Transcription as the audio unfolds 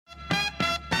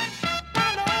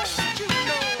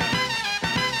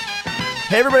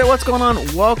Hey everybody, what's going on?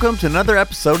 Welcome to another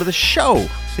episode of the show.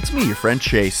 It's me, your friend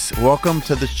Chase. Welcome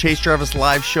to the Chase Jarvis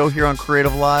Live show here on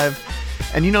Creative Live.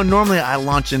 And you know, normally I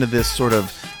launch into this sort of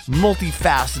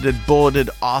multifaceted, bulleted,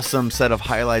 awesome set of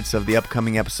highlights of the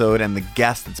upcoming episode and the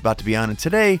guest that's about to be on. And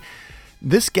today,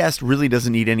 this guest really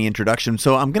doesn't need any introduction,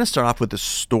 so I'm going to start off with a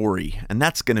story, and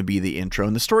that's going to be the intro.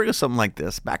 And the story goes something like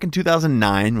this. Back in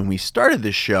 2009, when we started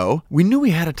this show, we knew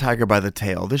we had a tiger by the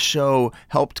tail. This show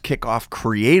helped kick off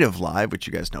Creative Live, which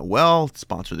you guys know well,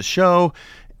 sponsor the show,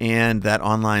 and that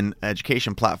online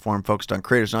education platform focused on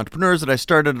creators and entrepreneurs that I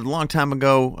started a long time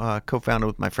ago, co-founded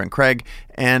with my friend Craig.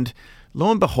 And lo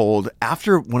and behold,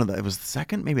 after it was the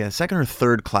second or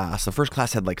third class. The first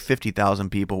class had like 50,000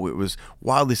 people. It was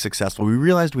wildly successful. We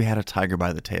realized we had a tiger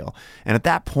by the tail. And at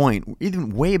that point,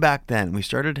 even way back then, we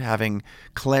started having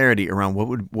clarity around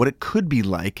what it could be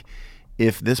like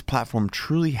if this platform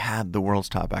truly had the world's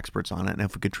top experts on it, and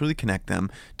if we could truly connect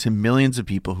them to millions of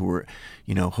people who were,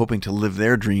 hoping to live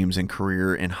their dreams and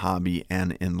career and hobby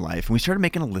and in life. And we started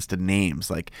making a list of names.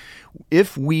 Like,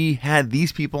 if we had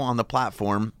these people on the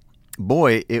platform,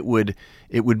 boy, it would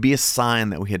be a sign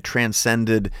that we had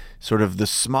transcended sort of the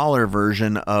smaller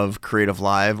version of Creative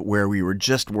Live, where we were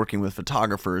just working with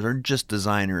photographers or just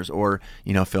designers or,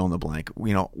 fill in the blank.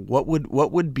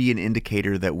 What would be an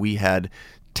indicator that we had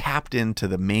tapped into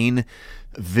the main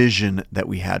vision that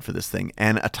we had for this thing?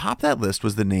 And atop that list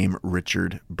was the name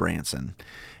Richard Branson.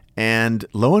 And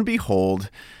lo and behold,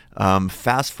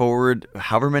 fast forward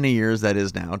however many years that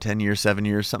is now, 10 years, 7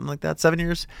 years, something like that, 7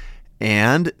 years.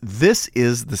 And this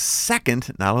is the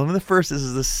second, not only the first, this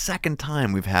is the second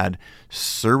time we've had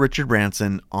Sir Richard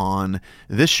Branson on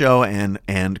this show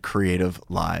and Creative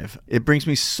Live. It brings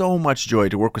me so much joy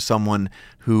to work with someone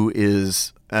who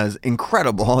is as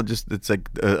incredible, it's like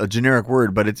a generic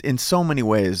word, but it's in so many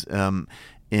ways,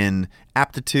 in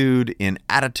aptitude, in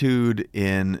attitude,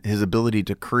 in his ability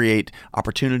to create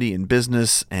opportunity in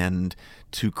business and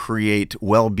to create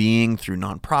well-being through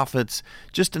nonprofits.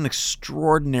 Just an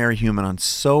extraordinary human on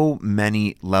so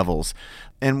many levels.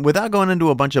 And without going into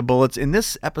a bunch of bullets, in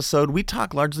this episode, we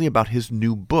talk largely about his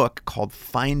new book called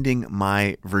Finding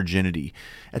My Virginity.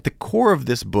 At the core of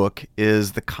this book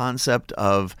is the concept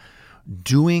of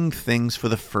doing things for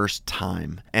the first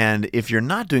time. And if you're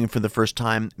not doing it for the first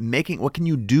time, what can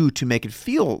you do to make it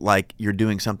feel like you're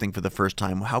doing something for the first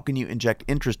time? How can you inject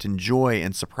interest and joy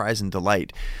and surprise and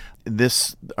delight?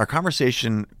 Our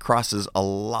conversation crosses a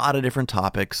lot of different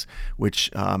topics,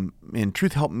 which in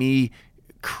truth help me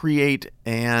create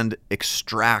and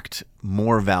extract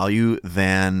more value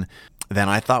than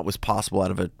I thought was possible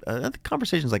out of the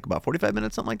conversation's like about 45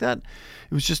 minutes, something like that.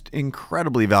 It was just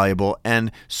incredibly valuable.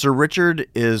 And Sir Richard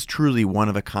is truly one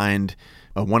of a kind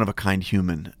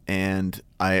human. And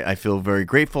I feel very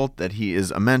grateful that he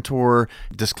is a mentor.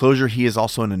 Disclosure, he is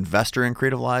also an investor in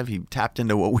Creative Live. He tapped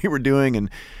into what we were doing. And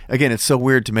again, it's so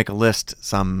weird to make a list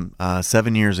some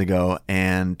 7 years ago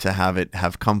and to have it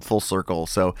have come full circle.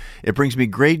 So it brings me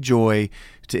great joy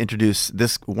to introduce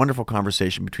this wonderful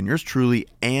conversation between yours truly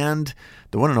and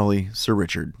the one and only Sir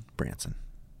Richard Branson.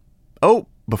 Oh,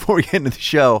 before we get into the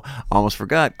show, almost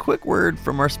forgot, quick word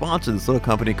from our sponsor, this little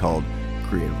company called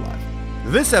Creative Live.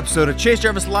 This episode of Chase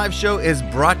Jarvis Live Show is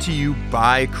brought to you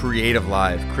by Creative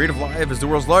Live. Creative Live is the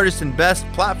world's largest and best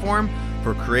platform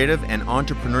for creative and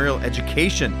entrepreneurial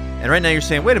education. And right now you're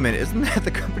saying, wait a minute, isn't that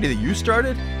the company that you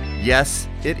started? Yes,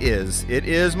 it is. It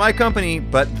is my company,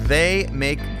 but they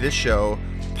make this show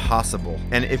possible.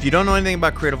 And if you don't know anything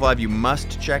about Creative Live, you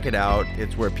must check it out.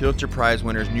 It's where Pulitzer Prize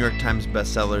winners, New York Times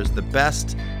bestsellers, the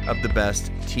best of the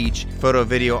best teach photo,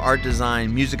 video, art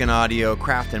design, music and audio,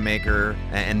 craft and maker,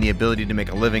 and the ability to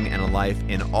make a living and a life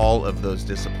in all of those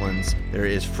disciplines. There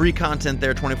is free content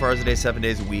there 24 hours a day, 7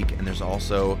 days a week, and there's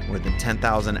also more than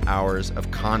 10,000 hours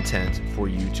of content for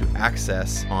you to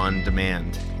access on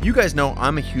demand. You guys know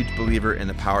I'm a huge believer in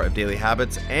the power of daily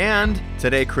habits, and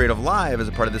today Creative Live, as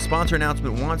a part of the sponsor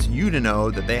announcement, wants you to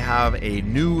know that they have a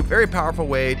new, very powerful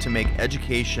way to make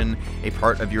education a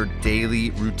part of your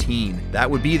daily routine.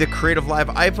 That would be the Creative Live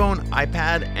iPhone,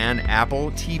 iPad, and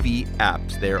Apple TV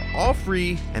apps. They're all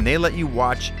free, and they let you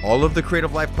watch all of the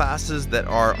Creative Live classes that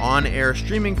are on air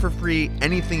streaming for free,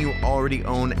 anything you already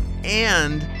own,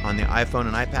 and on the iPhone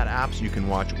and iPad apps, you can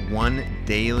watch one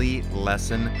daily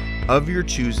lesson of your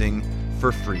choosing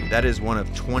for free. That is one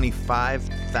of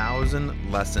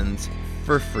 25,000 lessons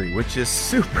for free, which is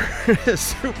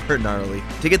super gnarly.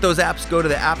 To get those apps, go to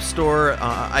the App Store,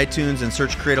 iTunes, and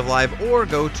search Creative Live, or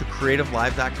go to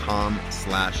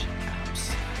creativelive.com/apps.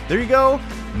 There you go.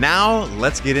 Now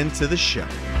let's get into the show.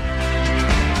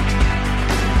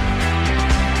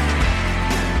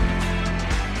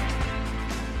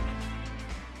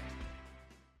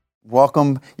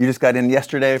 welcome. You just got in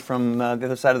yesterday from the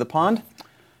other side of the pond?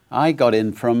 I got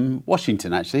in from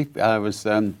Washington, actually. I was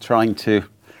trying to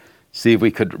see if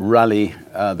we could rally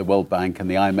the World Bank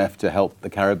and the IMF to help the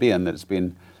Caribbean that's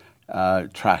been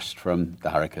trashed from the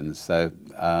hurricanes. So,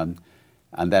 and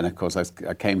then, of course,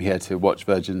 I came here to watch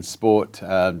Virgin Sport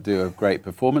do a great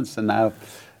performance, and now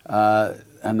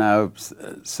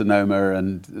Sonoma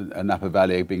and Napa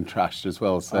Valley are being trashed as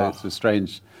well. So it's a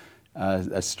strange.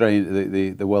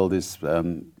 The world is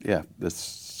there's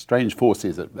strange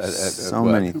forces at work.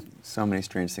 So many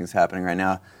strange things happening right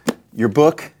now. Your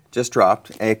book just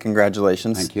dropped.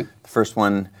 Congratulations. Thank you. The first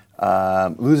one,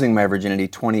 Losing My Virginity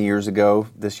 20 years ago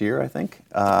this year, I think.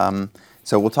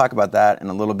 So we'll talk about that in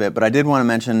a little bit. But I did want to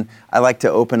mention, I like to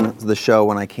open the show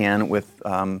when I can with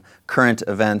current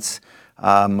events.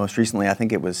 Most recently, I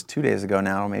think it was 2 days ago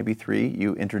now, maybe 3,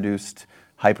 you introduced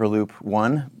Hyperloop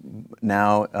One,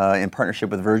 now in partnership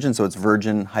with Virgin, so it's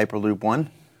Virgin Hyperloop One.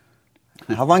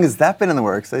 How long has that been in the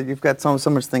works? You've got so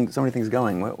many things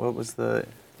going. What was the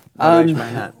motivation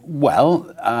behind that?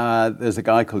 Well, there's a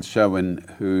guy called Sherwin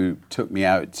who took me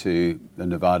out to the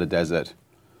Nevada desert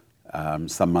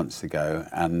some months ago,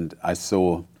 and I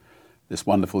saw this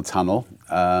wonderful tunnel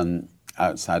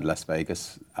outside Las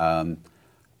Vegas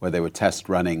where they were test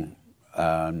running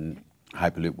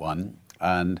Hyperloop One,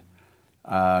 and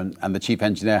the chief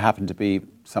engineer happened to be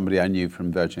somebody I knew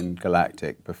from Virgin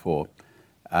Galactic before,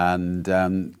 and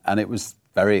it was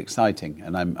very exciting.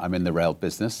 And I'm in the rail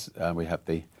business. We have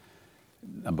the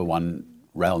 #1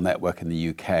 rail network in the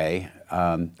UK,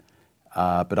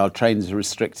 but our trains are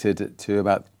restricted to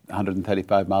about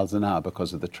 135 miles an hour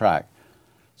because of the track.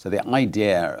 So the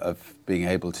idea of being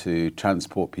able to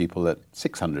transport people at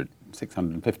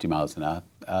 650 miles an hour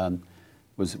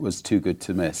was too good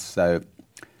to miss. So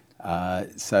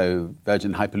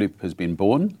Virgin Hyperloop has been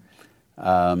born,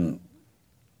 and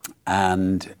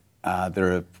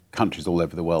there are countries all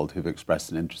over the world who've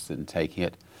expressed an interest in taking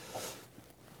it.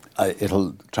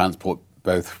 It'll transport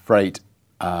both freight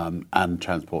and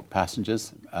transport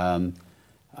passengers, and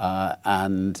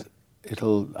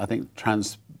it'll, I think,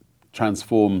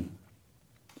 transform,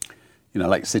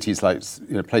 like cities like,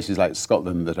 places like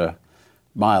Scotland that are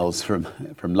miles from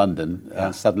London.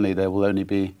 Suddenly there will only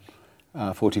be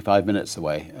 45 minutes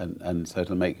away, and so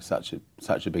it'll make such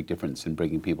a big difference in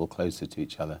bringing people closer to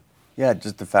each other. Yeah,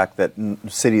 just the fact that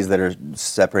cities that are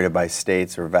separated by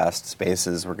states or vast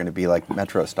spaces were going to be like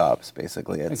metro stops,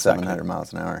 basically, at 700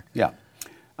 miles an hour. Yeah,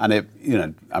 and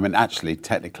actually,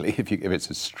 technically, if it's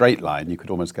a straight line, you could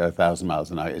almost go 1,000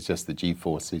 miles an hour. It's just the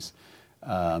G-forces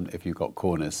if you've got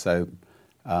corners. So.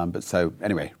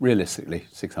 Anyway, realistically,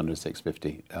 600,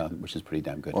 650, which is pretty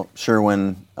damn good. Well,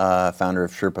 Sherwin, founder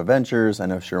of Sherpa Ventures, I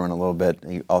know Sherwin a little bit.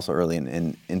 He also early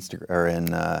in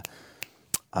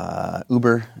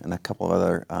Uber and a couple of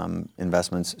other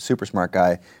investments. Super smart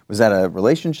guy. Was that a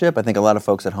relationship? I think a lot of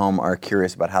folks at home are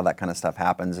curious about how that kind of stuff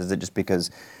happens. Is it just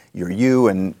because you're you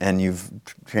and you've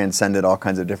transcended all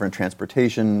kinds of different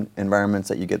transportation environments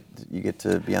that you get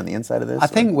to be on the inside of this? I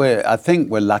think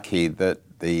we're lucky that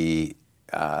the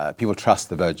people trust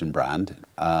the Virgin brand,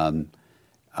 whether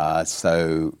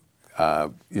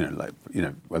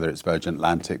it's Virgin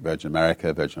Atlantic, Virgin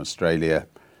America, Virgin Australia,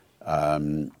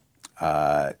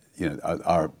 our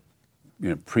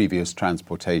previous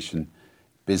transportation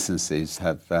businesses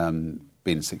have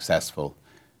been successful,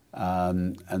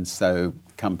 and so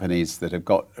companies that have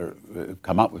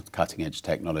come up with cutting edge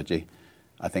technology,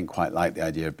 I think, quite like the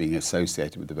idea of being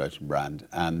associated with the Virgin brand.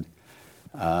 And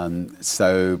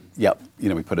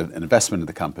we put an investment in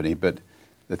the company, but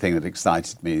the thing that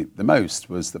excited me the most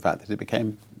was the fact that it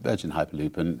became Virgin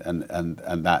Hyperloop,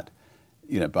 and that,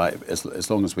 by as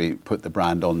long as we put the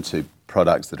brand onto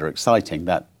products that are exciting,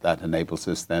 that enables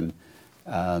us then,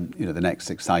 the next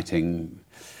exciting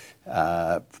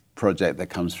project that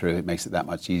comes through, it makes it that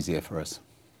much easier for us.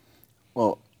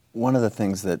 Well, one of the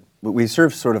things that we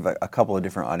serve sort of a couple of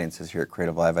different audiences here at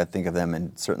Creative Live. I think of them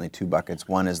in certainly 2 buckets.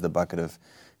 One is the bucket of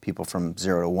people from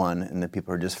 0 to 1, and the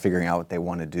people who are just figuring out what they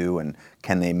want to do, and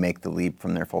can they make the leap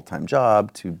from their full-time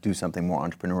job to do something more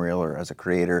entrepreneurial or as a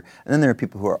creator. And then there are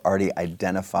people who already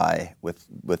identify with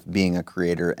being a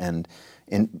creator, and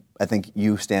I think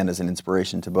you stand as an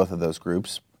inspiration to both of those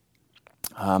groups.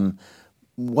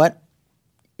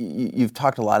 You've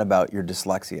talked a lot about your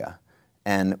dyslexia.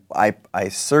 And I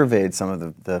surveyed some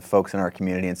of the folks in our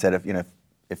community and said,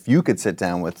 if you could sit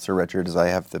down with Sir Richard, as I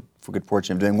have the good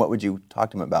fortune of doing, what would you talk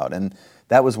to him about? And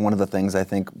that was one of the things I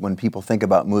think when people think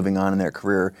about moving on in their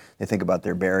career, they think about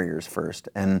their barriers first.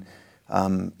 And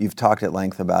you've talked at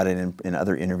length about it in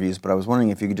other interviews, but I was wondering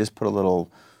if you could just put a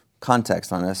little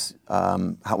context on this.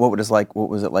 What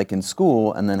was it like in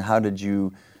school, and then how did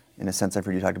you, in a sense, I've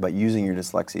heard you talked about using your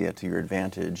dyslexia to your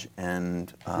advantage,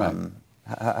 and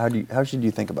how should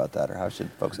you think about that, or how should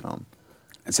folks at home?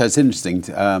 So it's interesting.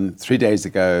 3 days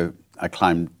ago, I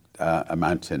climbed a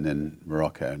mountain in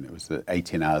Morocco, and it was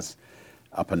 18 hours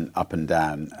up and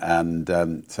down,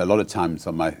 and so a lot of times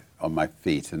on my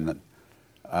feet, and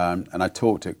I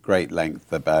talked at great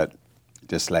length about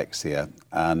dyslexia,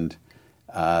 and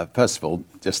first of all,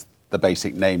 just the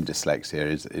basic name dyslexia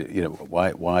is,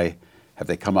 why have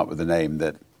they come up with a name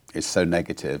that is so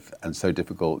negative and so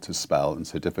difficult to spell and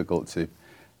so difficult to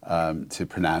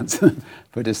pronounce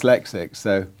for dyslexics?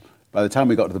 So by the time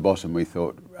we got to the bottom, we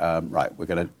thought, right, we're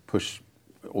going to push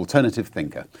alternative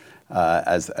thinker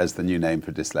as the new name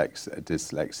for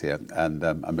dyslexia, and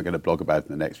I'm going to blog about it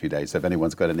in the next few days. So if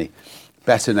anyone's got any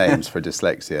better names for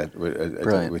dyslexia,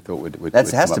 we thought we'd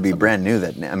that has to be brand new.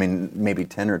 I mean, maybe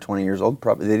 10 or 20 years old.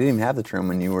 Probably they didn't even have the term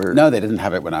when you were. No, they didn't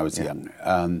have it when I was young.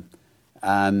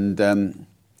 And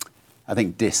I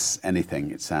think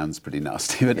anything. It sounds pretty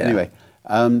nasty, but anyway.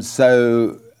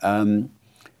 So I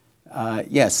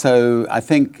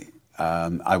think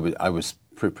I was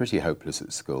pretty hopeless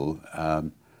at school.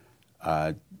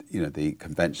 The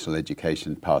conventional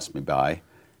education passed me by,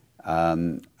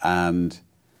 but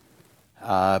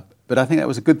I think that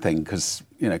was a good thing because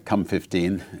come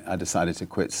 15, I decided to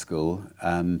quit school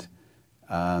and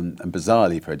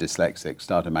bizarrely for a dyslexic,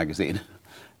 start a magazine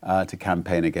to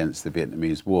campaign against the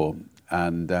Vietnamese War,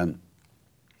 and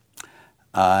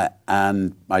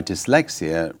my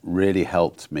dyslexia really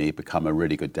helped me become a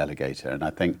really good delegator, and I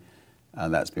think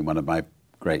that's been one of my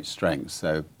great strengths.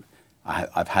 So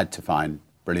I've had to find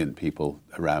brilliant people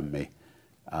around me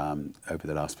over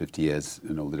the last 50 years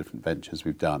in all the different ventures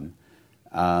we've done,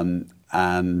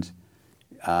 and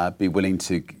be willing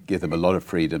to give them a lot of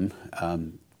freedom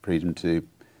to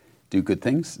do good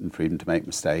things and freedom to make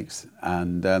mistakes,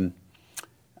 and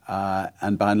by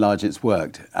and large it's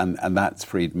worked, and that's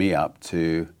freed me up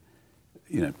to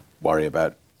worry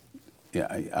about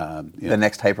the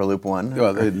next Hyperloop one.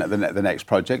 Well, the next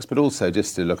projects, but also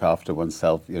just to look after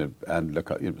oneself, and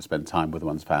spend time with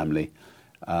one's family,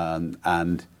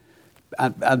 and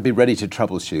be ready to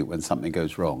troubleshoot when something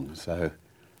goes wrong. So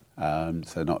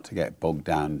not to get bogged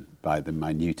down by the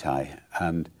minutiae.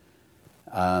 And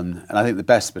I think the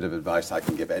best bit of advice I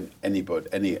can give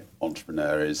any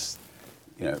entrepreneur is,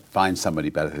 find somebody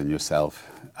better than yourself.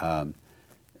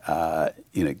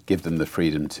 Give them the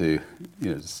freedom to,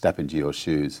 step into your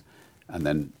shoes, and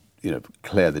then,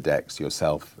 clear the decks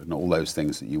yourself, and all those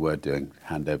things that you were doing,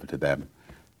 hand over to them,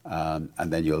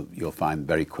 and then you'll find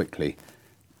very quickly,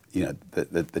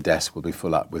 that the desk will be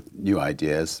full up with new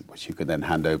ideas, which you can then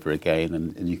hand over again,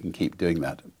 and you can keep doing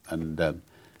that, and then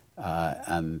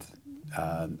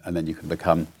you can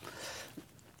become,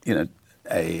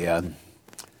 a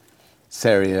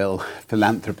serial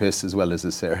philanthropist as well as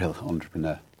a serial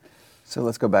entrepreneur. So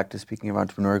let's go back to, speaking of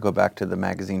entrepreneur, go back to the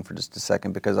magazine for just a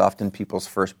second, because often people's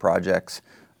first projects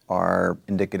are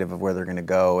indicative of where they're going to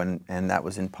go, and that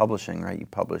was in publishing, right? You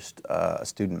published a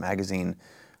student magazine.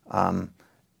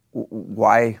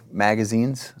 Why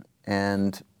magazines?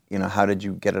 And how did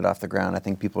you get it off the ground? I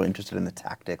think people are interested in the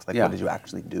tactics, what did you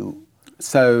actually do?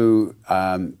 So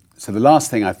the last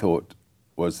thing I thought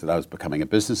was that I was becoming a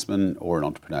businessman or an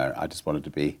entrepreneur. I just wanted to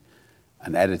be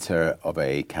an editor of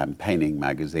a campaigning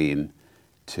magazine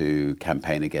to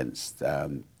campaign against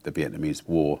the Vietnamese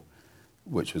War,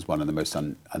 which was one of the most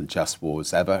unjust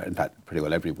wars ever. In fact, pretty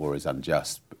well every war is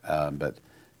unjust, but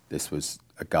this was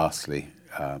a ghastly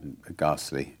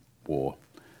war.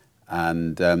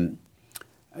 And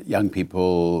young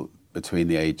people between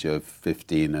the age of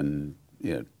 15 and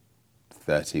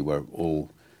 30 were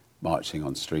all marching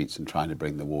on streets and trying to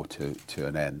bring the war to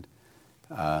an end.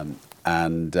 I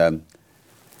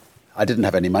didn't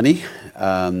have any money.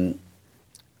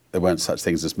 There weren't such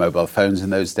things as mobile phones in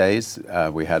those days.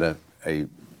 We had a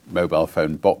mobile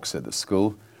phone box at the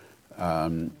school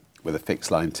with a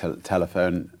fixed line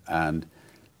telephone, and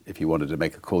if you wanted to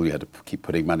make a call, you had to keep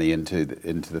putting money into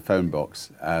the phone box.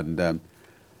 And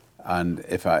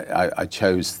if I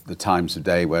chose the times of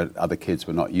day where other kids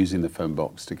were not using the phone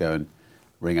box to go and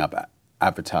ring up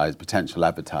potential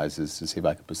advertisers to see if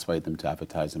I could persuade them to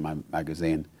advertise in my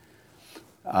magazine.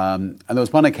 And there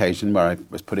was one occasion where I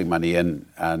was putting money in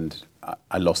and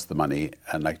I lost the money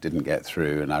and I didn't get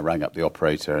through, and I rang up the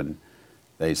operator and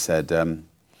they said,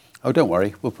 oh, don't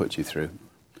worry, we'll put you through.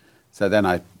 So then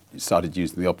I started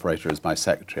using the operator as my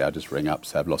secretary. I just ring up,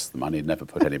 say I've lost the money, never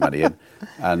put any money in.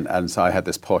 And so I had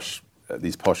this posh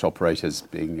these posh operators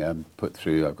being put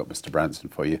through. I've got Mr. Branson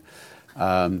for you.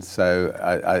 So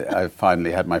I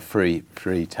finally had my free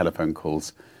telephone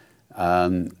calls,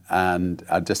 and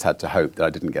I just had to hope that I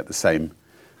didn't get the same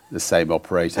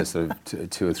operator sort of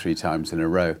two or three times in a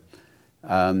row.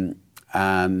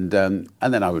 And then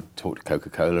I would talk to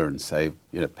Coca-Cola and say,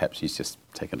 Pepsi's just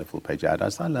taken a full-page ad.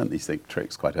 I learned these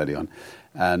tricks quite early on.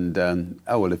 And,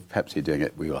 if Pepsi are doing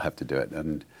it, we will have to do it.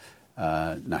 And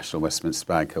National Westminster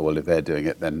Bank, if they're doing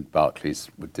it, then Barclays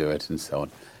would do it, and so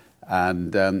on.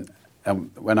 And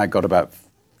when I got about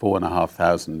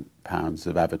 £4,500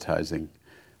 of advertising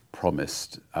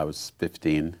promised, I was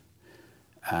 15.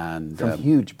 And from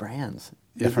huge brands.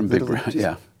 Yeah, from big brands,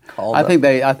 yeah. I think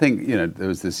there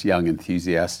was this young,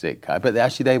 enthusiastic guy, but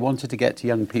they wanted to get to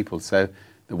young people, so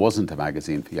there wasn't a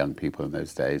magazine for young people in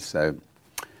those days. So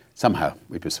somehow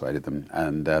we persuaded them,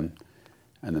 and then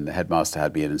the headmaster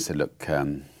had me in and said, "Look,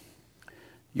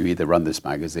 you either run this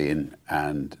magazine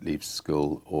and leave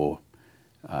school, or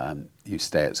you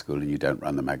stay at school and you don't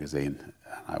run the magazine." And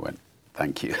I went,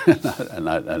 "Thank you," and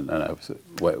I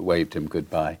waved him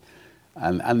goodbye,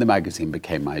 and the magazine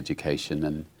became my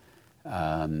education,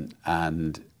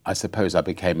 and I suppose I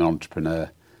became an entrepreneur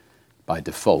by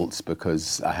default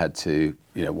because I had to,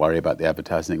 worry about the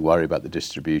advertising, worry about the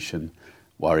distribution,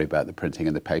 worry about the printing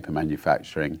and the paper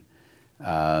manufacturing,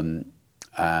 and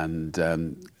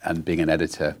being an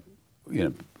editor,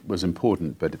 was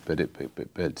important, but it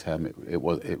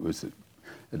was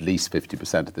at least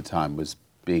 50% of the time was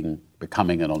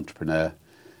becoming an entrepreneur,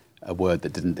 a word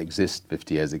that didn't exist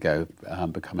 50 years ago,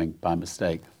 becoming by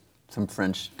mistake. Some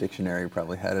French dictionary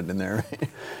probably had it in there, right?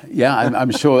 Yeah,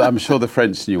 I'm sure the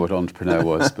French knew what entrepreneur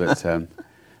was,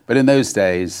 but in those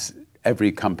days,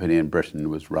 every company in Britain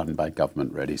was run by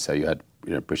government, really. So you had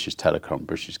British Telecom,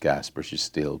 British Gas, British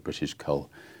Steel, British Coal,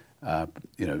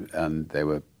 and they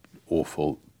were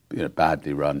awful,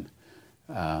 badly run,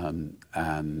 and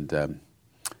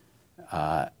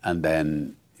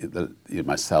then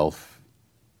myself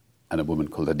and a woman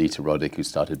called Anita Roddick, who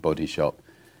started Body Shop.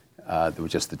 There were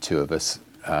just the two of us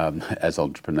as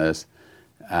entrepreneurs,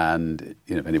 and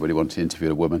if anybody wanted to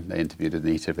interview a woman, they interviewed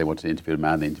Anita. If they wanted to interview a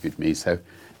man, they interviewed me. So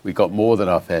we got more than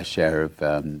our fair share of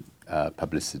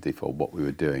publicity for what we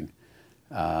were doing,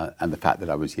 and the fact that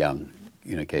I was young,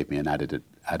 gave me an added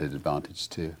advantage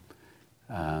too.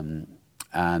 And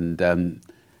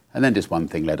then just one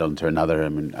thing led on to another. I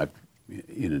mean,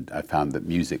 I found that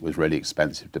music was really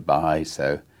expensive to buy,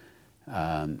 so.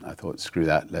 I thought, screw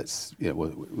that.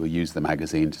 We'll use the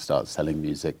magazine to start selling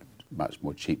music much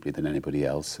more cheaply than anybody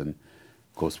else. And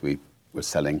of course, we were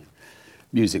selling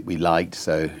music we liked,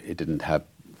 so it didn't have,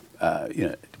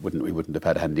 we wouldn't have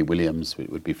had Andy Williams. It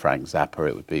would be Frank Zappa.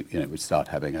 It would be, we'd start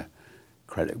having a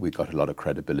credit. We got a lot of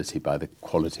credibility by the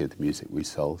quality of the music we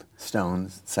sold.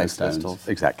 Stones, Sex Pistols,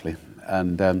 exactly.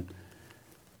 And then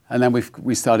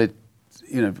we started.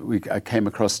 I came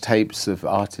across tapes of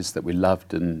artists that we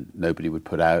loved and nobody would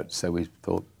put out, so we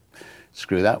thought,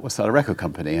 screw that, we'll start a record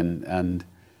company, and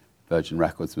Virgin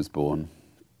Records was born,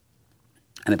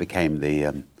 and it became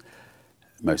the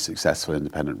most successful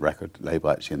independent record label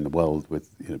actually in the world with,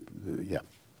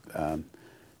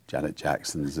 Janet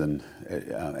Jackson's and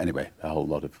anyway, a whole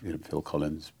lot of Phil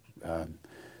Collins,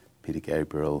 Peter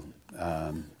Gabriel,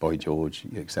 Boy George,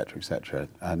 etc.,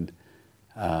 and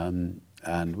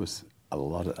was a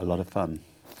lot of fun.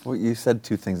 Well, you said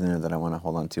two things in there that I want to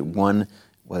hold on to. One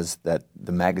was that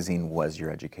the magazine was your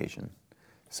education.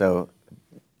 So,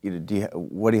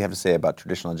 what do you have to say about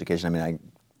traditional education? I mean,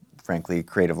 frankly,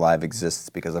 Creative Live exists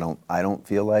because I don't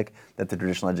feel like that the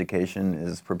traditional education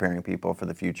is preparing people for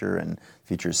the future, and the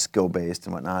future is skill-based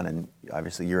and whatnot. And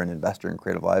obviously, you're an investor in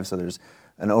Creative Live, so there's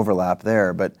an overlap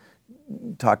there. But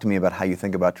talk to me about how you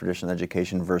think about traditional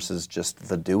education versus just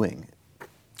the doing.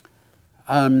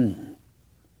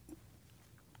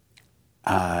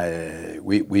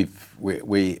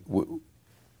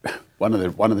 One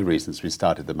of the reasons we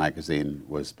started the magazine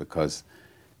was because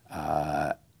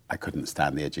I couldn't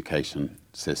stand the education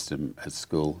system at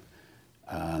school.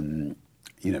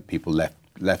 People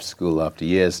left school after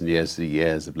years and years and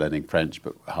years of learning French,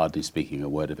 but hardly speaking a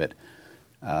word of it.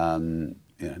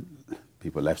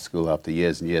 People left school after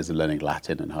years and years of learning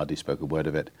Latin and hardly spoke a word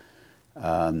of it.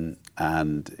 And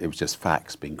it was just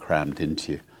facts being crammed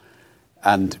into you.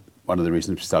 And one of the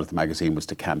reasons we started the magazine was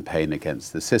to campaign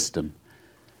against the system.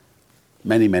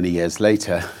 Many, many years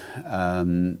later,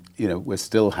 we're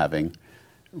still having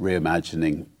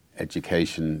reimagining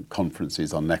education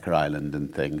conferences on Necker Island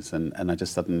and things. And I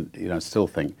just still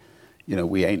think,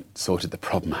 we ain't sorted the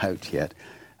problem out yet.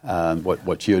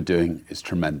 What you're doing is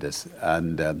tremendous.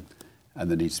 And and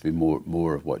there needs to be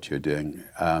more of what you're doing.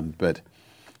 But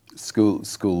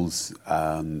schools,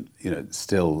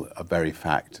 still are very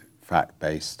fact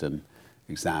based and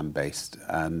exam based,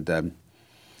 and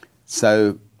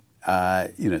so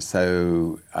I'm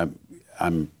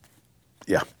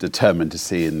determined to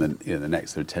see in the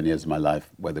next sort of 10 years of my life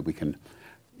whether we can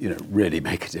really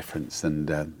make a difference, and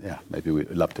maybe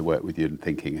we'd love to work with you in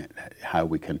thinking how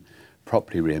we can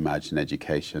properly reimagine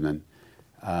education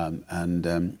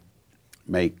and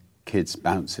make kids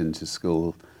bounce into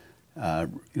school,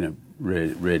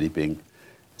 really being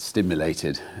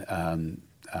stimulated,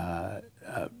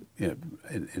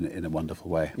 in a wonderful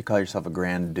way. You call yourself a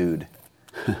grand dude.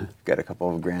 You've got a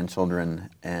couple of grandchildren,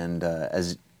 and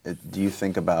do you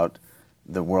think about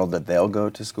the world that they'll go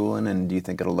to school in, and do you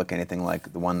think it'll look anything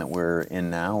like the one that we're in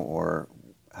now, or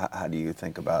how do you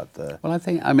think about the... Well,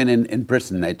 in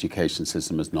Britain, the education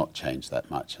system has not changed that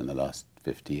much in the last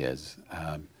 50 years.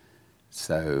 And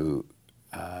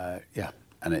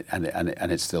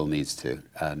it still needs to.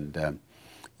 And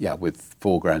with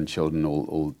 4 grandchildren,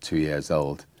 all 2 years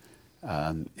old,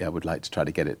 I would like to try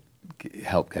to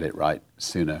help get it right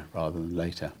sooner rather than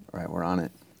later. Right, we're on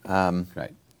it.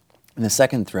 Great. And the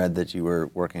second thread that you were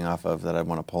working off of that I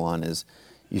want to pull on is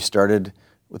you started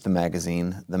with the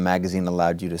magazine. The magazine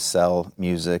allowed you to sell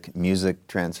music. Music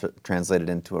translated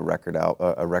into a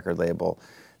record label.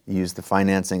 You used the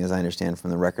financing, as I understand,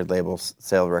 from the record label,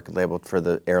 sale record label for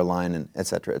the airline, and et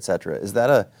cetera, et cetera. Is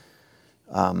that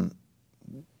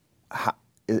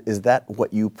is that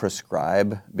what you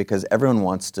prescribe? Because everyone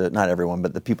wants to, not everyone,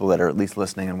 but the people that are at least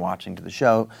listening and watching to the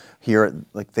show here,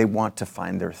 like, they want to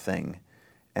find their thing.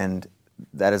 And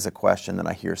that is a question that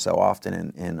I hear so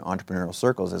often in entrepreneurial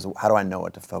circles is, how do I know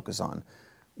what to focus on?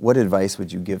 What advice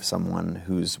would you give someone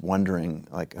who's wondering,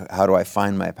 like, how do I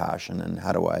find my passion, and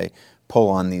how do I pull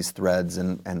on these threads,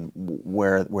 and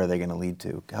where are they going to lead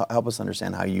to? Help us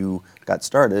understand how you got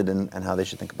started and how they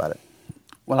should think about it.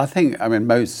 Well, I think,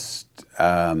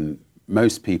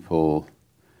 most people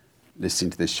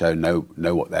listening to this show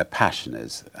know what their passion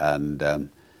is, and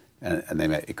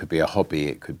it could be a hobby,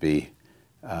 it could be,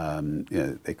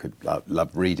 they could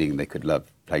love reading, they could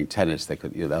love playing tennis,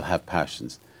 they'll have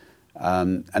passions,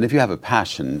 and if you have a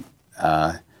passion,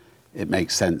 it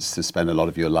makes sense to spend a lot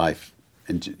of your life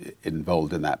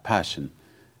involved in that passion,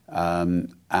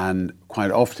 and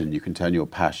quite often you can turn your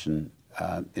passion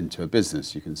into a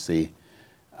business. You can see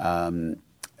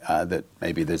that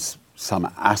maybe there's some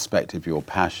aspect of your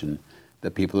passion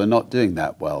that people are not doing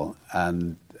that well,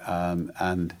 and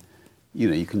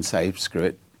you can say, screw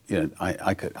it,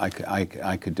 I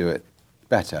could do it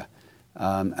better,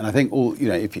 and I think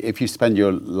if you spend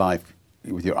your life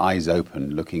with your eyes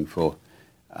open, looking for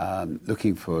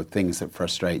things that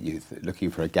frustrate you, looking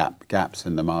for gaps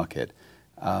in the market,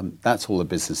 that's all a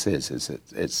business is.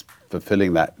 It's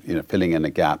fulfilling that, filling in a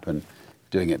gap and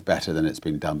doing it better than it's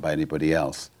been done by anybody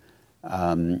else.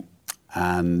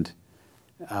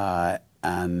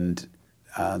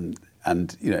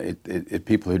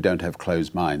 People who don't have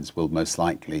closed minds will most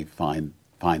likely find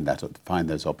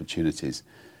those opportunities.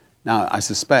 Now, I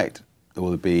suspect there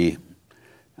will be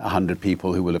 100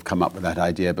 people who will have come up with that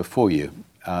idea before you,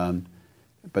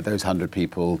 but those 100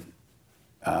 people,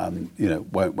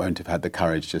 won't have had the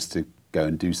courage just to go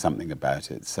and do something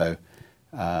about it. So,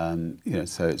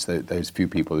 so it's those few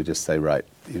people who just say, right,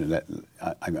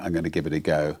 I'm going to give it a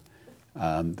go,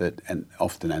 that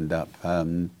often end up,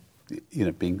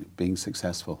 being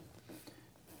successful.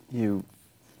 You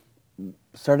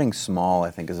starting small,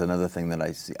 I think, is another thing that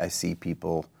I see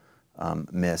people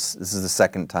miss. This is the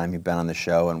second time you've been on the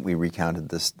show, and we recounted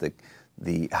the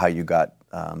how you got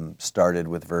started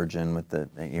with Virgin,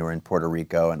 you were in Puerto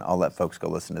Rico, and I'll let folks go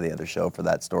listen to the other show for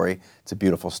that story. It's a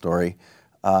beautiful story.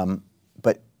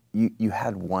 But you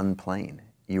had one plane.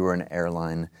 You were an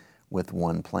airline with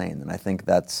one plane. And I think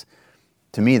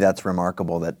to me, that's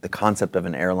remarkable, that the concept of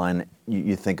an airline,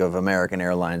 you think of American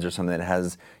Airlines or something that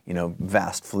has,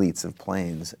 vast fleets of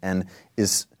planes. And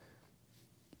is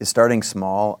starting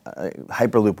small,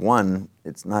 Hyperloop One,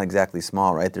 it's not exactly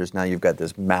small, right? Now you've got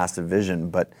this massive vision,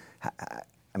 but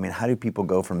how do people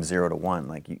go from 0 to 1?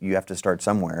 Like, you have to start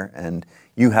somewhere, and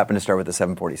you happen to start with the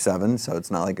 747, so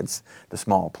it's not like it's the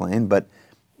small plane, but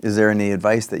is there any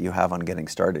advice that you have on getting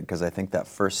started? Because I think that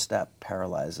first step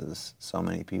paralyzes so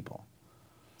many people.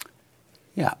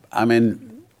 Yeah,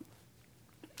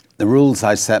 the rules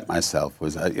I set myself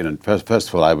was, first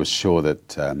of all, I was sure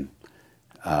that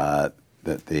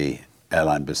that the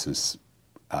airline business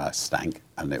stank,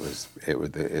 and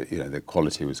the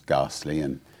quality was ghastly,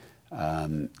 and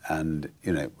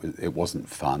it wasn't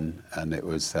fun, and it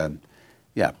was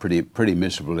pretty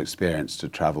miserable experience to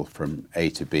travel from A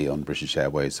to B on British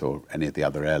Airways or any of the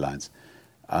other airlines.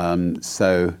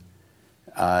 So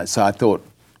I thought,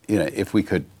 if we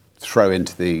could throw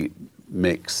into the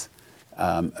mix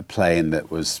a plane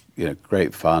that was,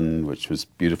 great fun, which was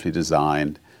beautifully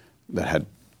designed, that had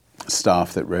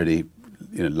staff that really,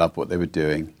 loved what they were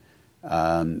doing,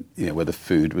 where the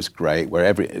food was great,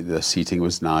 where the seating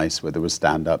was nice, where there were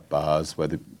stand-up bars, where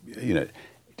the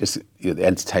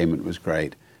entertainment was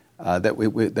great, that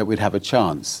we'd have a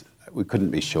chance. We couldn't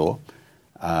be sure.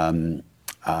 And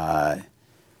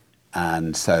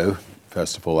so,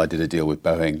 first of all, I did a deal with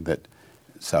Boeing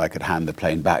so I could hand the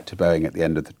plane back to Boeing at the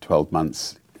end of the 12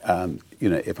 months,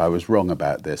 if I was wrong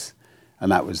about this.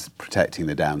 And that was protecting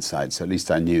the downside. So at least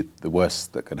I knew the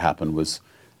worst that could happen was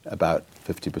about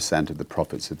 50% of the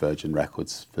profits of Virgin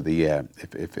Records for the year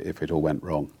if it all went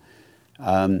wrong.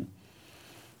 And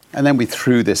then we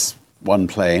threw this one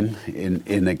plane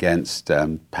in against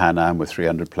Pan Am with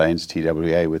 300 planes,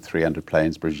 TWA with 300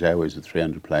 planes, British Airways with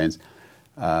 300 planes,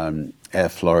 Air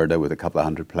Florida with a couple of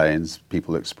hundred planes,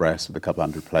 People Express with a couple of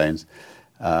hundred planes,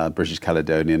 British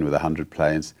Caledonian with 100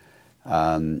 planes,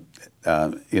 Air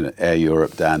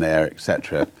Europe, Dan Air,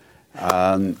 etc.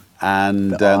 And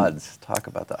the odds. Talk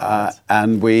about the odds.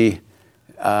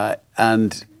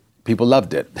 And people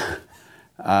loved it.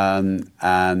 I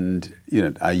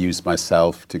used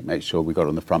myself to make sure we got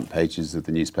on the front pages of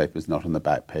the newspapers, not on the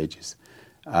back pages.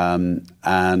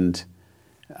 And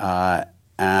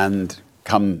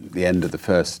come the end of the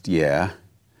first year,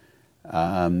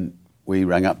 we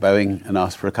rang up Boeing and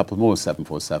asked for a couple more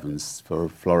 747s for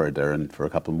Florida and for a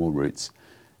couple more routes.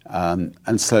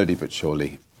 And slowly but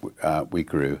surely, we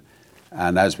grew.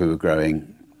 And as we were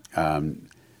growing,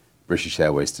 British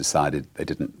Airways decided they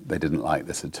didn't like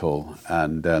this at all.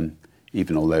 And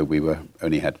even although we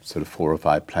only had sort of 4 or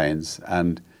 5 planes,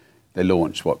 and they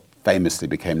launched what famously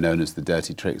became known as the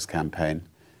Dirty Tricks campaign.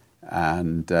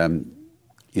 And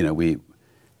we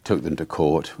took them to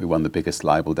court. We won the biggest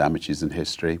libel damages in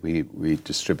history. We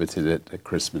distributed it at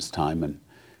Christmas time,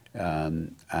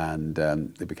 and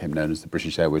it became known as the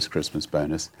British Airways Christmas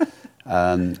bonus.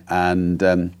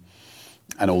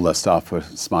 And all their staff were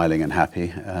smiling and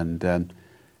happy, and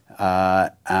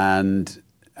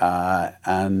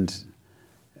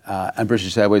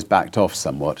British Airways backed off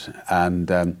somewhat,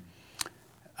 and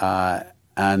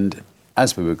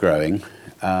as we were growing,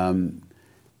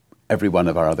 every one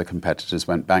of our other competitors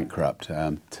went bankrupt.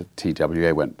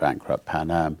 TWA went bankrupt,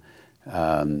 Pan Am,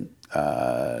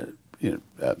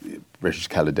 British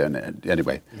Caledonia.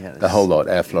 Anyway, the whole lot,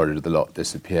 Air Florida, the lot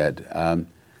disappeared.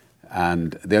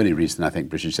 And the only reason I think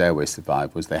British Airways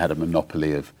survived was they had a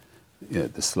monopoly of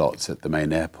the slots at the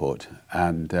main airport.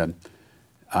 So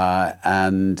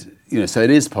it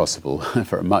is possible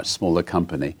for a much smaller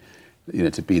company,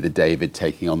 to be the David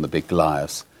taking on the big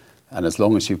Goliaths. And as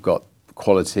long as you've got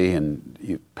quality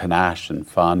and panache and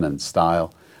fun and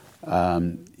style,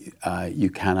 you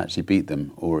can actually beat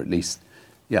them, or at least,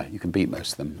 you can beat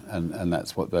most of them. And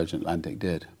that's what Virgin Atlantic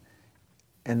did.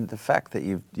 And the fact that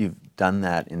you've done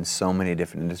that in so many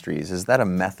different industries, is that a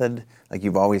method? Like,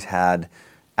 you've always had,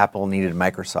 Apple needed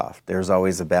Microsoft. There's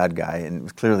always a bad guy, and it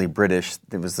was clearly British.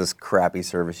 There was this crappy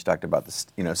service. You talked about the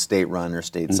state-run or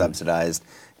state-subsidized,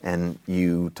 and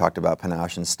you talked about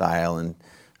panache and style and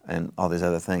all these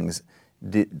other things.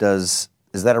 Is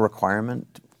that a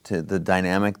requirement to the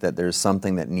dynamic, that there's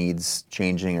something that needs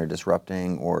changing or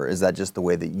disrupting, or is that just the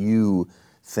way that you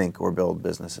think or build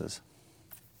businesses?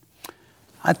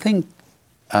 I think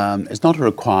it's not a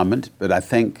requirement, but I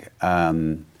think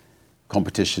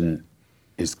competition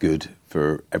is good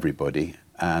for everybody,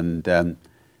 and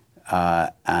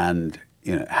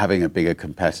having a bigger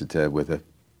competitor with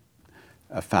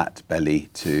a fat belly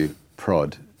to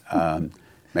prod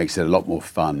makes it a lot more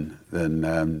fun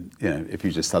than if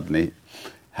you just suddenly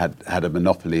had a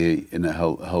monopoly in a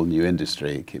whole new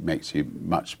industry. It makes you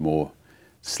much more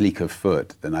sleek of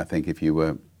foot than I think if you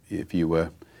were the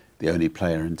only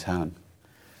player in town.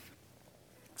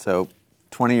 So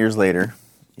 20 years later,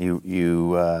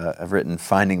 you have written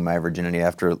Finding My Virginity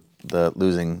after the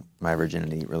Losing My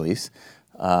Virginity release.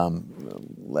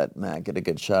 Let Matt get a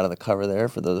good shot of the cover there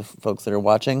for the folks that are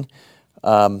watching.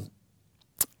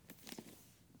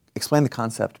 Explain the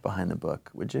concept behind the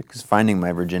book, would you? Because Finding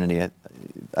My Virginity,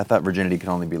 I thought virginity could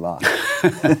only be lost.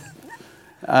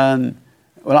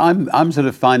 Well, I'm sort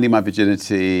of finding my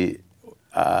virginity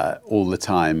all the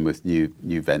time with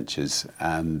new ventures,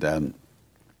 and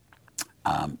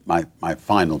my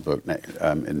final book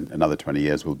in another 20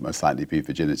 years will most likely be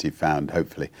Virginity Found.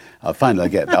 Hopefully, I'll finally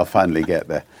get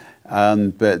there.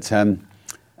 But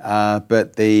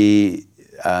the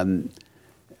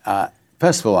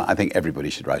First of all, I think everybody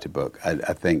should write a book.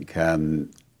 I think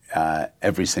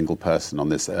every single person on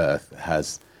this earth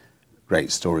has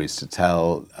great stories to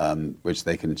tell, which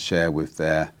they can share with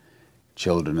their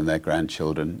children and their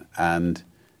grandchildren. And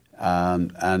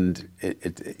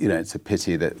it's a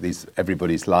pity that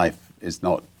everybody's life is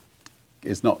not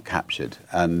captured.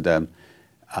 And the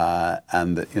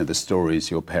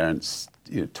stories your parents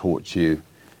taught you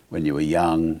when you were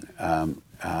young.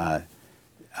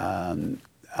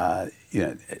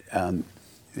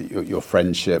 Your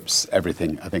friendships,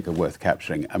 everything, I think, are worth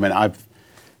capturing. I mean, I've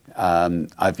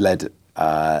led,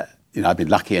 I've been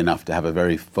lucky enough to have a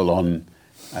very full-on,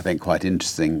 I think, quite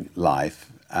interesting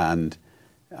life, and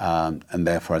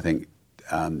therefore, I think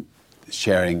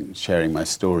sharing my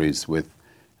stories with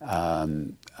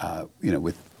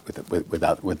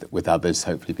others,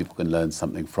 hopefully, people can learn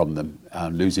something from them.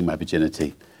 Losing my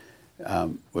virginity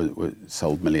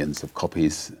sold millions of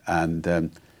copies, and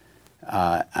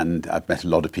I've met a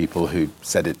lot of people who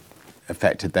said it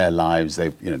affected their lives.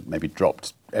 They've maybe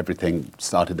dropped everything,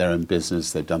 started their own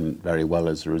business. They've done very well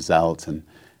as a result, and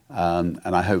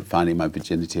I hope finding my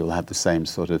virginity will have the same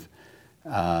sort of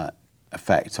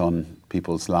effect on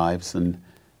people's lives, and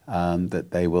that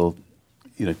they will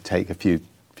take a few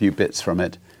bits from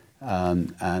it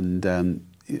and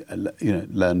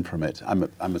learn from it.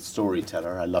 I'm a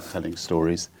storyteller. I love telling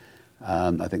stories.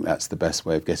 I think that's the best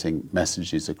way of getting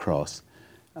messages across.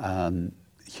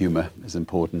 Humour is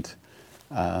important,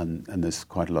 and there's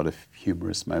quite a lot of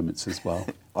humorous moments as well.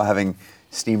 Well, having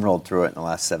steamrolled through it in the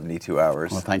last 72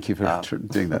 hours. Well, thank you for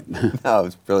doing that. No, it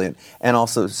was brilliant. And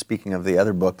also, speaking of the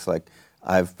other books, like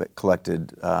I've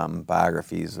collected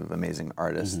biographies of amazing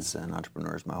artists and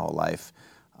entrepreneurs my whole life.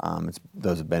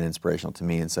 Those have been inspirational to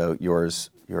me, and so your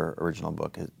original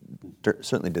book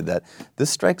certainly did that. This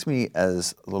strikes me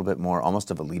as a little bit more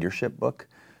almost of a leadership book.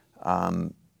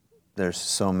 There's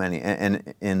so many,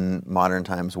 and in modern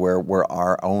times where we're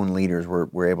our own leaders,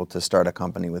 we're able to start a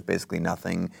company with basically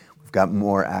nothing. We've got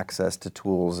more access to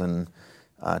tools and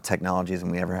technologies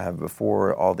than we ever have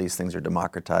before. All these things are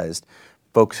democratized.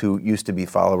 Folks who used to be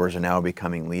followers are now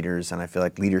becoming leaders, and I feel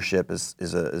like leadership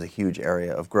is a huge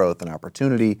area of growth and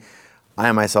opportunity. I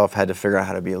myself had to figure out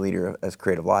how to be a leader as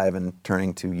Creative Live, and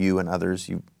turning to you and others,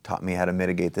 you taught me how to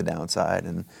mitigate the downside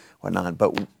and whatnot.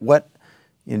 But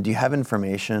do you have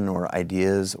information or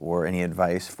ideas or any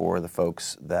advice for the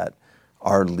folks that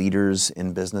are leaders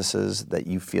in businesses that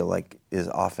you feel like is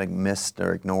often missed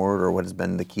or ignored, or what has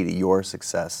been the key to your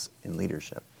success in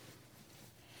leadership?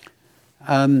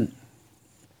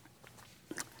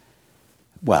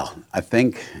 Well, I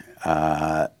think,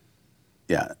 a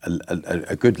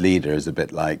good leader is a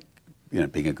bit like,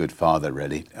 being a good father,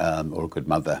 really, or a good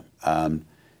mother. I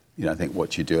think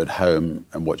what you do at home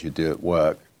and what you do at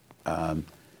work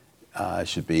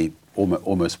should be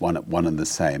almost one and the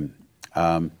same.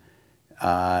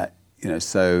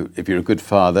 So if you're a good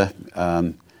father,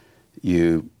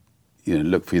 you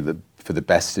look for the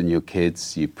best in your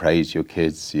kids. You praise your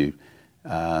kids. You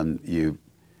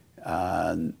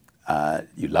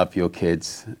love your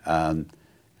kids, and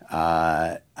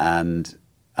a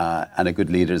good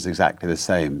leader is exactly the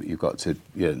same. You've got to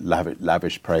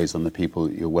lavish praise on the people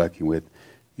that you're working with.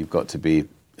 You've got to be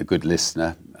a good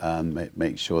listener.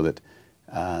 Make sure that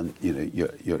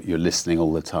you're listening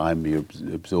all the time. You're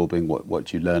absorbing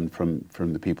what you learn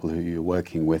from the people who you're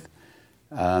working with.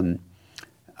 I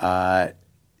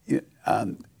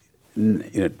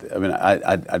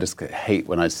just hate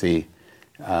when I see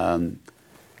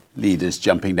leaders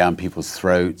jumping down people's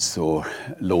throats or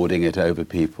lording it over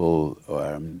people,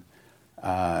 or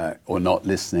not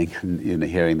listening and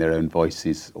hearing their own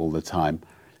voices all the time,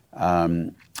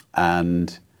 and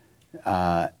it's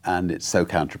so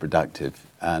counterproductive.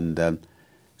 And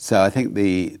so I think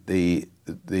the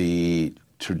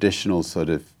traditional sort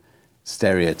of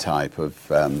stereotype of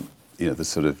the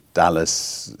sort of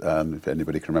Dallas, if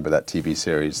anybody can remember that TV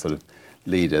series, sort of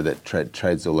leader that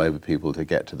treads all over people to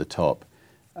get to the top,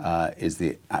 is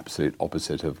the absolute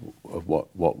opposite of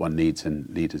what one needs in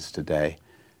leaders today.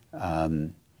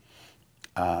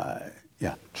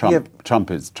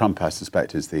 Trump, I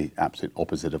suspect, is the absolute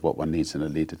opposite of what one needs in a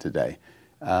leader today.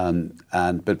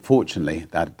 But fortunately,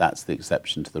 that's the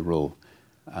exception to the rule.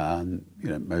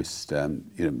 Most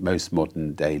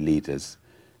modern day leaders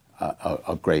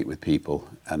are great with people,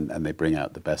 and they bring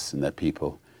out the best in their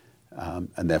people,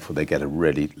 and therefore they get a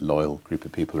really loyal group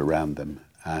of people around them.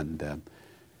 And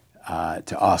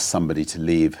to ask somebody to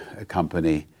leave a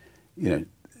company, it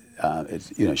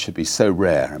should be so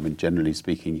rare. I mean, generally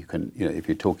speaking, you can, if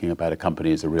you're talking about a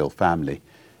company as a real family,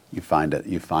 you find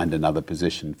another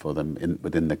position for them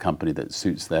within the company that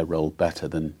suits their role better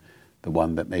than the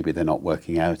one that maybe they're not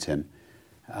working out in.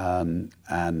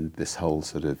 And this whole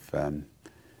sort of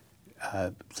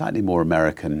slightly more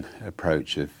American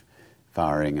approach of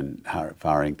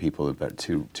firing people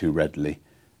too readily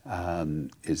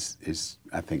is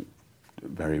I think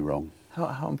very wrong.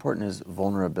 How important is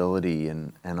vulnerability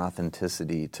and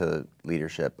authenticity to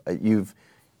leadership?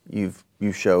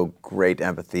 You show great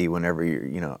empathy whenever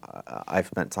I've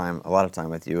spent a lot of time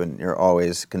with you, and you're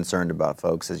always concerned about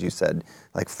folks, as you said,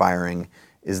 like firing.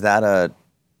 Is that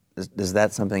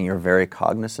something you're very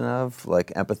cognizant of,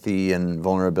 like empathy and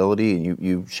vulnerability? And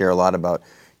you share a lot about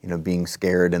being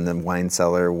scared in the wine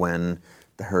cellar when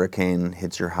the hurricane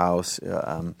hits your house.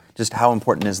 Just how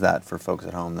important is that for folks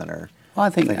at home that are? Well, I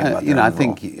think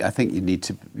I think you need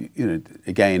to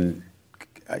again.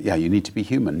 You need to be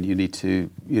human. You need to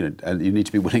you need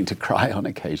to be willing to cry on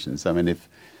occasions. I mean,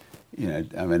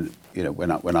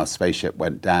 when our spaceship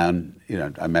went down,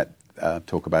 I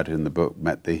talk about it in the book.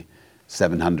 Met the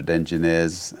 700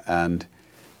 engineers, and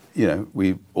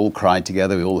we all cried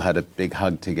together. We all had a big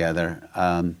hug together,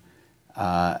 and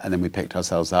then we picked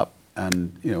ourselves up,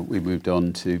 and we moved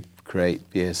on to create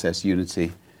VSS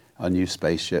Unity, our new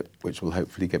spaceship, which will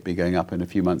hopefully be going up in a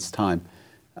few months' time.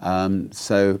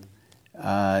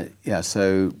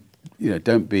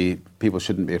 People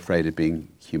shouldn't be afraid of being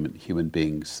human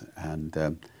beings, and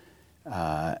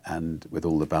with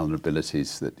all the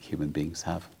vulnerabilities that human beings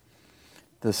have.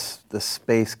 The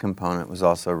space component was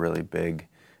also really big.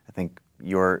 I think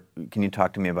can you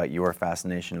talk to me about your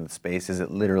fascination with space? Is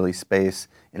it literally space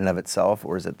in and of itself,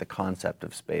 or is it the concept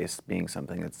of space being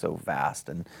something that's so vast?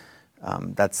 And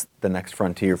that's the next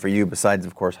frontier for you, besides,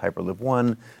 of course, Hyperloop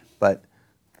One. But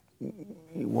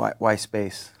why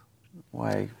space?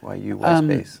 Why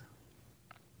space?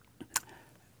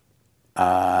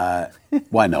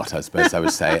 Why not? I suppose I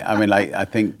would say. I mean, I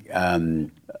think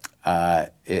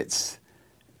it's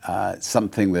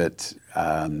something that,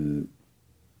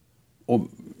 or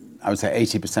I would say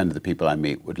 80% of the people I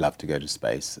meet would love to go to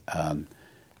space, and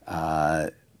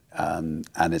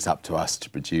it's up to us to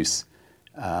produce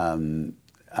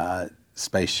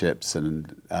spaceships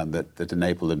and that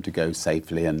enable them to go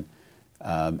safely and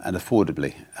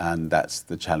affordably, and that's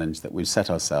the challenge that we've set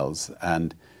ourselves.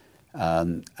 And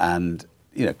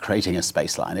creating a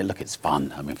space line. It's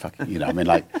fun. I mean, you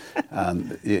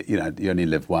only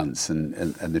live once, and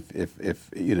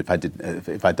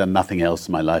if I'd done nothing else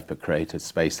in my life but create a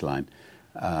space line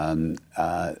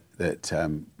that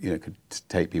could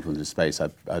take people into space,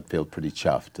 I'd feel pretty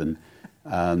chuffed. And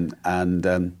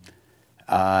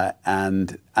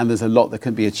there's a lot that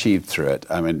can be achieved through it.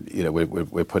 I mean,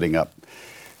 we're putting up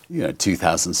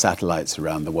 2,000 satellites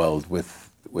around the world with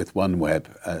OneWeb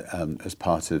as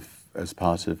part of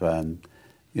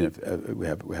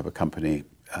we have a company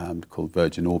called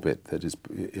Virgin Orbit that is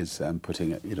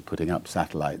putting up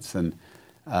satellites, and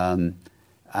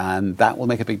that will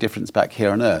make a big difference back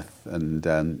here on Earth. And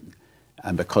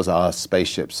because our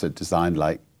spaceships are designed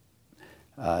like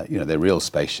they're real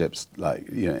spaceships, like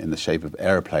in the shape of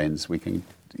airplanes, we can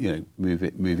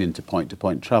move into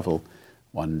point-to-point travel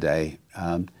one day.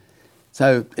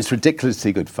 So it's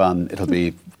ridiculously good fun. It'll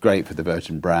be great for the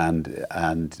Virgin brand,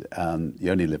 and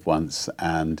you only live once,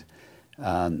 and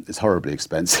it's horribly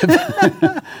expensive.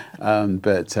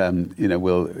 But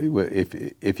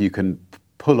if you can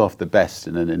pull off the best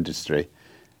in an industry,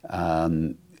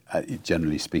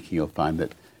 generally speaking, you'll find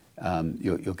that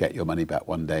you'll get your money back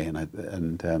one day,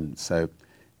 so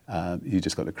you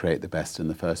just got to create the best in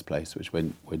the first place, which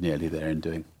we're nearly there in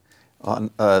doing.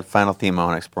 Final theme I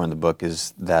want to explore in the book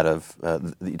is that of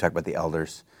you talk about the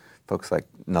elders. Folks like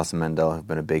Nelson Mandela have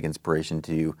been a big inspiration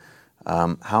to you.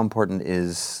 How important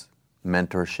is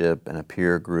mentorship and a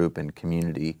peer group and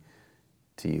community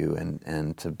to you,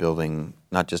 and to building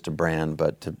not just a brand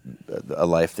but to a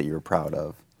life that you're proud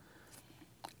of?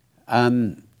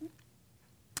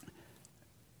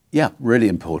 Yeah, really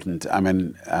important. I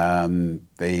mean,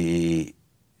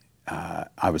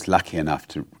 I was lucky enough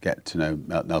to get to know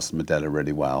Nelson Mandela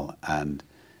really well, and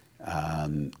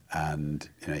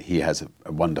he has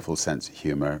a wonderful sense of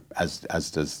humour,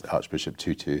 as does Archbishop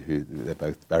Tutu, who were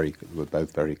both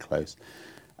very close,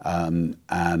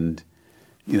 and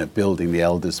building the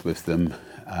elders with them.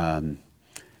 I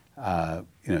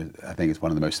think it's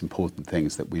one of the most important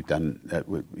things that we've done.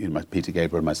 Peter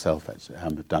Gabriel and myself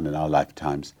have done in our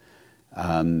lifetimes,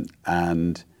 the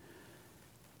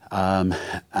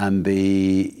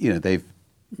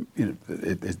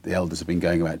elders have been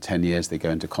going about 10 years. They go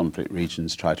into conflict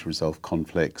regions, try to resolve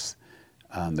conflicts.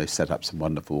 They've set up some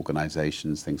wonderful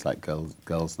organizations, things like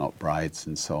Girls Not Brides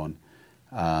and so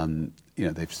on.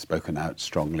 They've spoken out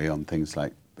strongly on things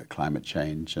like climate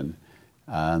change.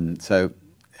 And so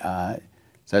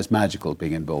it's magical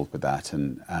being involved with that.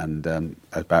 And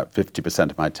about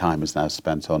 50% of my time is now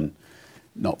spent on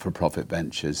not-for-profit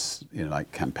ventures,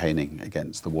 like campaigning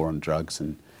against the war on drugs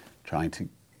and trying to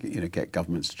get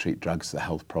governments to treat drugs as a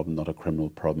health problem, not a criminal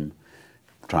problem,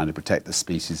 trying to protect the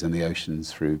species in the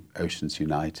oceans through Oceans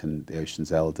Unite and the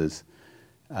Oceans Elders,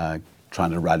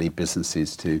 trying to rally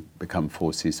businesses to become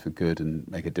forces for good and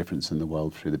make a difference in the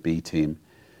world through the B Team,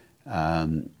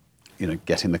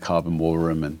 getting the Carbon War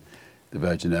Room and the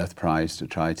Virgin Earth Prize to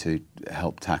try to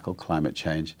help tackle climate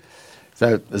change.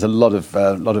 So there's a lot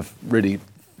of really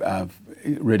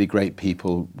great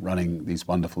people running these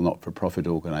wonderful not-for-profit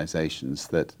organisations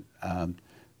that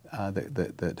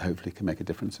hopefully can make a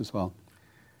difference as well.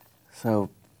 So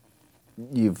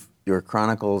your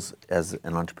chronicles as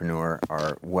an entrepreneur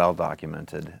are well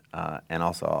documented, and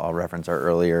also I'll reference our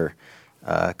earlier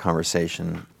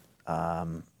conversation.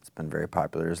 It's been very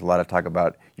popular. There's a lot of talk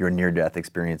about your near-death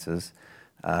experiences.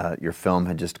 Your film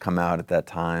had just come out at that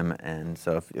time, and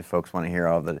so if folks want to hear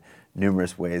all the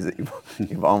numerous ways that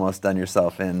you've almost done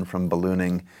yourself in, from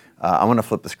ballooning, I want to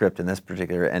flip the script in this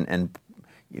particular, and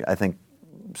I think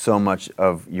so much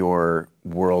of your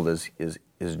world is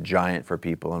giant for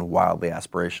people and wildly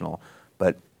aspirational,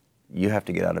 but you have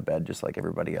to get out of bed just like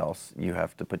everybody else. You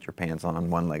have to put your pants on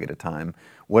one leg at a time.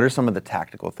 What are some of the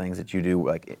tactical things that you do?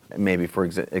 Like maybe, for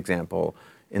example,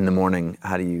 in the morning,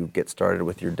 how do you get started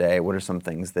with your day? What are some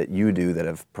things that you do that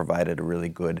have provided a really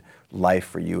good life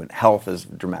for you? And health is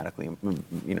dramatically,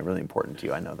 really important to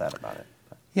you. I know that about it.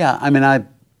 Yeah, I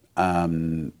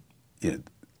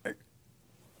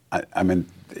mean,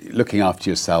 looking after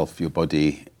yourself, your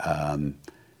body,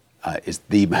 is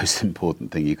the most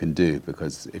important thing you can do,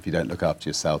 because if you don't look after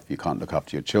yourself, you can't look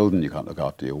after your children, you can't look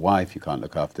after your wife, you can't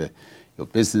look after your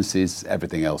businesses,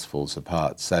 everything else falls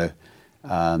apart. So,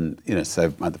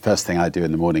 the first thing I do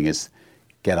in the morning is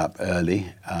get up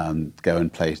early, go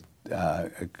and play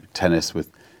tennis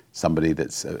with somebody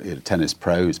that's a tennis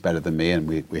pro who's better than me, and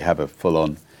we have a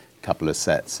full-on couple of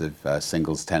sets of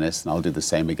singles tennis, and I'll do the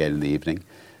same again in the evening.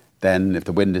 Then, if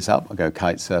the wind is up, I'll go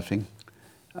kite surfing.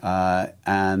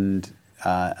 And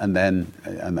then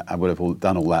I would have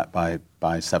done all that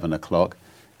by 7 o'clock.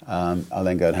 I'll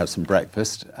then go and have some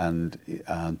breakfast and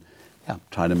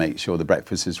try to make sure the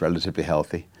breakfast is relatively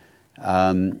healthy.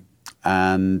 And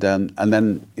then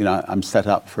I'm set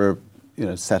up for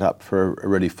a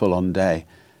really full-on day.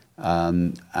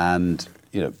 And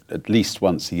at least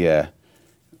once a year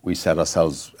we set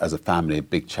ourselves as a family a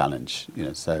big challenge.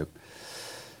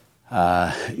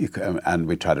 And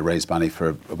we try to raise money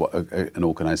for an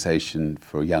organisation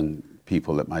for young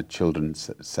people that my children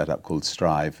set up called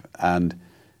Strive, and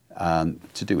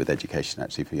to do with education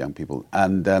actually for young people.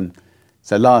 And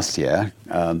so last year,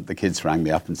 the kids rang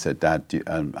me up and said, "Dad,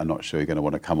 I'm not sure you're going to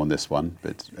want to come on this one,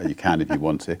 but you can if you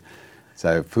want to."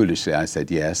 So foolishly I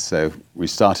said yes. So we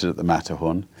started at the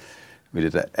Matterhorn. We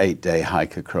did an 8-day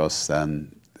hike across the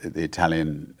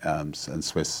Italian and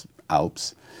Swiss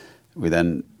Alps. We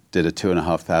then did a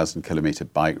 2,500 kilometre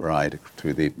bike ride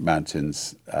through the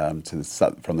mountains from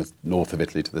the north of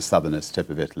Italy to the southernest tip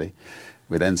of Italy.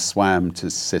 We then swam to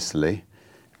Sicily.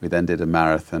 We then did a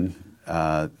marathon,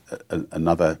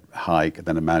 another hike,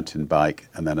 then a mountain bike,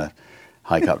 and then a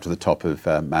hike up to the top of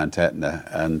Mount Etna.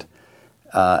 And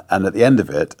at the end of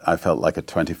it, I felt like a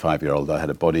 25-year-old. I had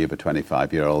a body of a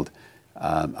 25-year-old.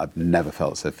 I've never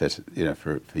felt so fit,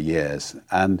 for years.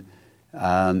 And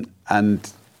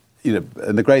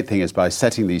the great thing is, by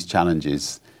setting these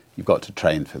challenges, you've got to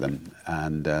train for them.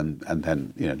 And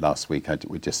then last week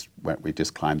we just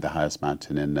climbed the highest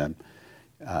mountain in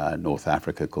North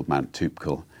Africa called Mount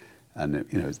Toubkal, and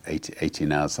it was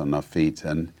 18 hours on our feet,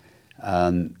 and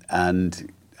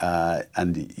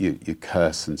you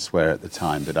curse and swear at the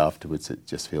time, but afterwards it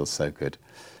just feels so good.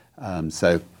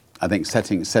 So I think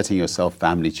setting yourself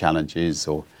family challenges,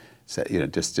 or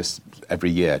just every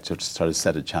year to try to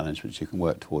set a challenge which you can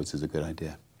work towards, is a good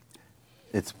idea.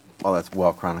 That's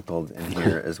well chronicled in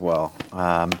here as well.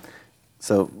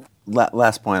 So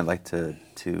last point I'd like to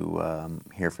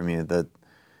hear from you. That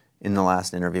in the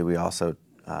last interview we also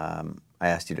I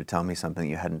asked you to tell me something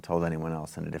you hadn't told anyone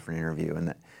else in a different interview, and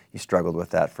that you struggled with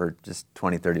that for just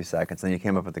 20, 30 seconds. Then you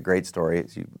came up with a great story.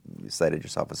 You cited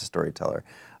yourself as a storyteller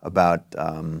about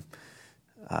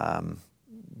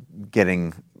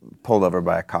getting pulled over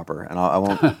by a copper, and I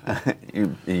won't.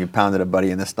 you pounded a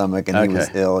buddy in the stomach, and he was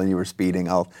ill, and you were speeding.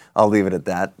 I'll leave it at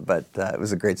that. But it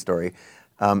was a great story.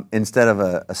 instead of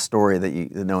a story that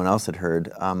no one else had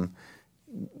heard.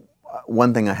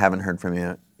 One thing I haven't heard from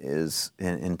you is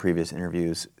in previous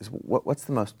interviews is what's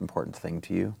the most important thing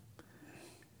to you?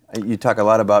 You talk a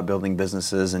lot about building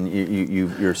businesses, and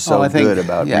you're so good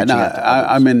about reaching out to others.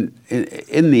 I mean,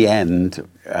 in the end,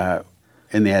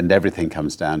 everything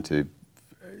comes down to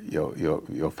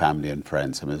your family and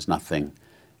friends. I mean, there's nothing,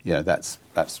 that's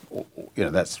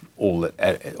all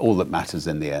that matters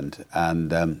in the end.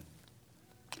 And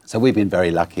so we've been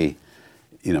very lucky.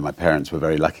 My parents were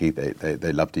very lucky.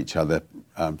 They loved each other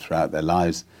throughout their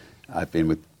lives. I've been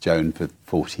with Joan for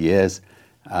 40 years,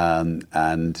 and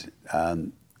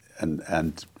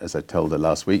as I told her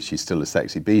last week, she's still a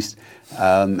sexy beast.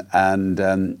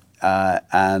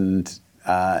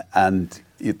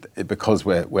 Because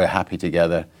we're happy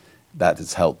together, that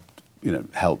has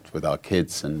helped with our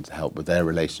kids and helped with their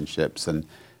relationships. And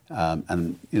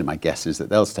my guess is that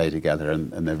they'll stay together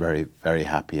and they're very, very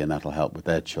happy, and that'll help with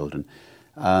their children.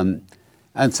 And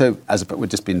so we've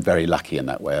just been very lucky in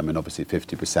that way. I mean, obviously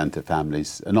 50% of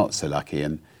families are not so lucky,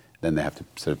 and then they have to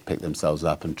sort of pick themselves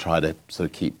up and try to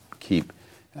sort of keep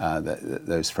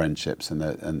those friendships and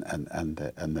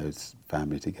those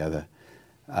family together.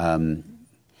 I'll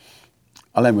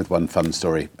end with one fun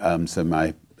story.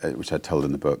 Which I told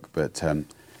in the book. But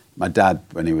my dad,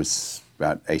 when he was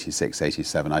about 86,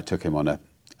 87, I took him on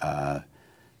a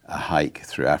hike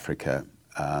through Africa,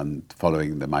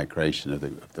 following the migration of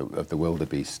the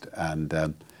wildebeest, and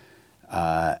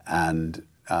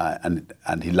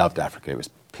he loved Africa. It was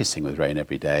pissing with rain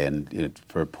every day, and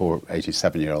for a poor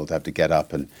 87-year-old to have to get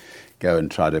up and go and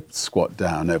try to squat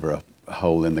down over a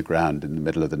hole in the ground in the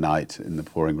middle of the night in the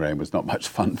pouring rain was not much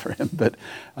fun for him. But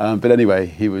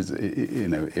anyway, it was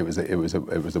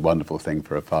a wonderful thing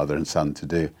for a father and son to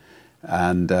do.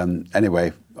 And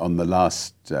anyway, on the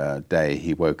last day,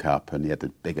 he woke up and he had the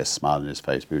biggest smile on his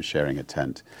face. We were sharing a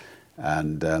tent,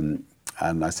 and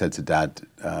I said to Dad,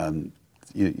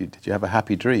 "Did you have a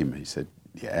happy dream?" He said,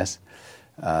 "Yes."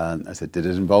 I said, "Did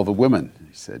it involve a woman?"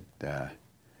 He said,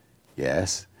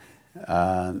 "Yes."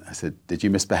 I said, "Did you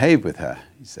misbehave with her?"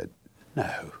 He said,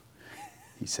 "No."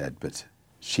 He said, "But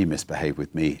she misbehaved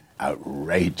with me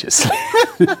outrageously."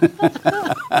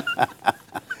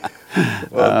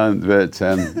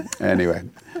 Anyway,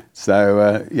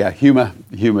 so humor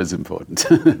is important.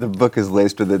 The book is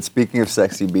laced with it. Speaking of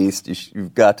sexy beast,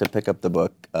 you've got to pick up the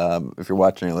book if you're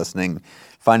watching or listening.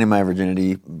 Finding My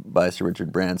Virginity by Sir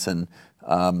Richard Branson.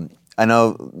 I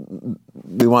know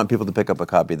we want people to pick up a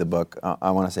copy of the book. I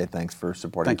want to say thanks for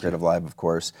supporting Creative Live, of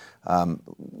course.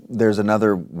 There's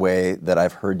another way that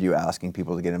I've heard you asking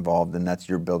people to get involved, and that's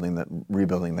you're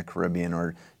rebuilding the Caribbean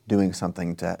or doing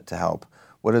something to help.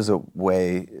 What is a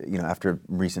way, after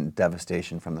recent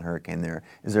devastation from the hurricane there,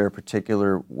 is there a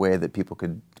particular way that people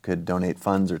could donate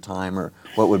funds or time, or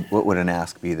what would an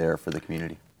ask be there for the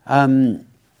community?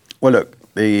 Well, look,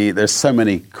 there's so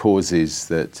many causes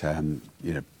that, I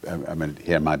mean,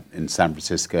 here in San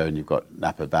Francisco, and you've got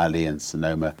Napa Valley and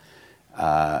Sonoma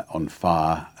on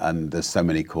fire, and there's so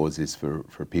many causes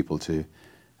for people to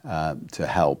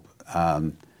help.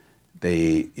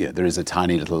 There is a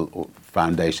tiny little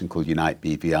foundation called Unite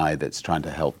BVI that's trying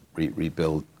to help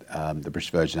rebuild the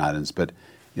British Virgin Islands, but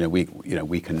we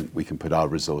can put our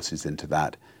resources into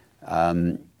that.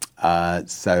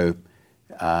 So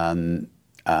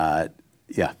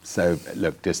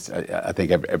look, I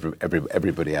think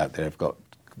everybody out there have got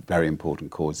very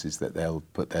important causes that they'll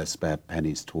put their spare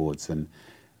pennies towards, and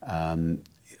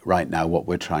right now what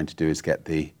we're trying to do is get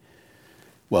the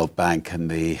World Bank and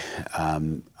the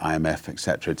IMF,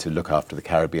 etc., to look after the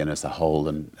Caribbean as a whole,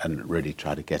 and really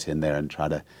try to get in there and try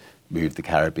to move the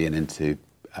Caribbean into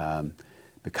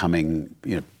becoming,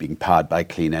 being powered by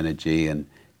clean energy, and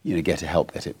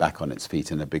help get it back on its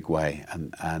feet in a big way.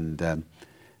 And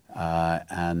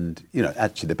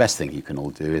actually, the best thing you can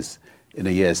all do is, in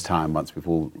a year's time, once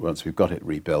we've got it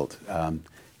rebuilt,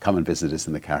 come and visit us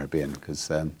in the Caribbean, because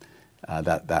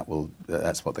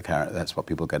that's what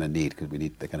people are going to need, because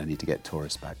they're going to need to get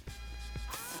tourists back.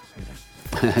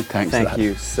 Thanks. Thank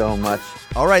you so much.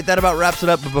 All right, that about wraps it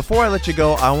up. But before I let you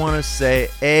go, I want to say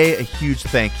a huge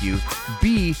thank you.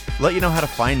 B, let you know how to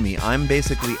find me. I'm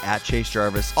basically at Chase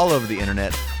Jarvis all over the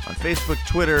internet, on Facebook,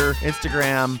 Twitter,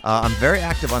 Instagram. I'm very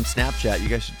active on Snapchat. You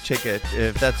guys should check it.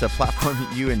 If that's a platform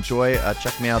you enjoy,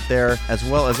 check me out there, as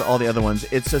well as all the other ones.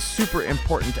 It's a super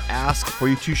important ask for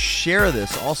you to share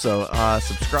this. Also,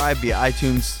 subscribe via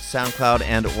iTunes, SoundCloud,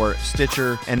 and or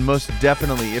Stitcher. And most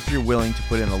definitely, if you're willing to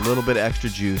put in a little bit extra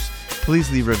juice,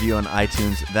 please leave a review on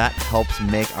iTunes. That helps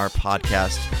make our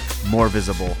podcast more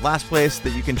visible. Last place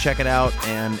that you can check it out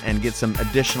and get some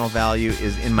additional value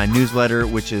is in my newsletter,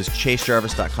 which is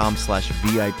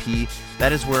chasejarvis.com/VIP.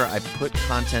 That is where I put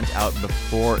content out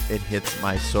before it hits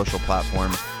my social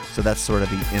platforms. So that's sort of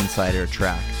the insider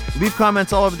track. Leave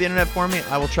comments all over the internet for me.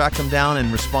 I will track them down and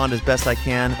respond as best I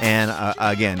can. And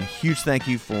again, huge thank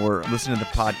you for listening to the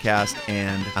podcast.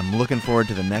 And I'm looking forward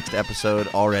to the next episode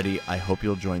already. I hope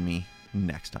you'll join me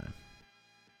next time.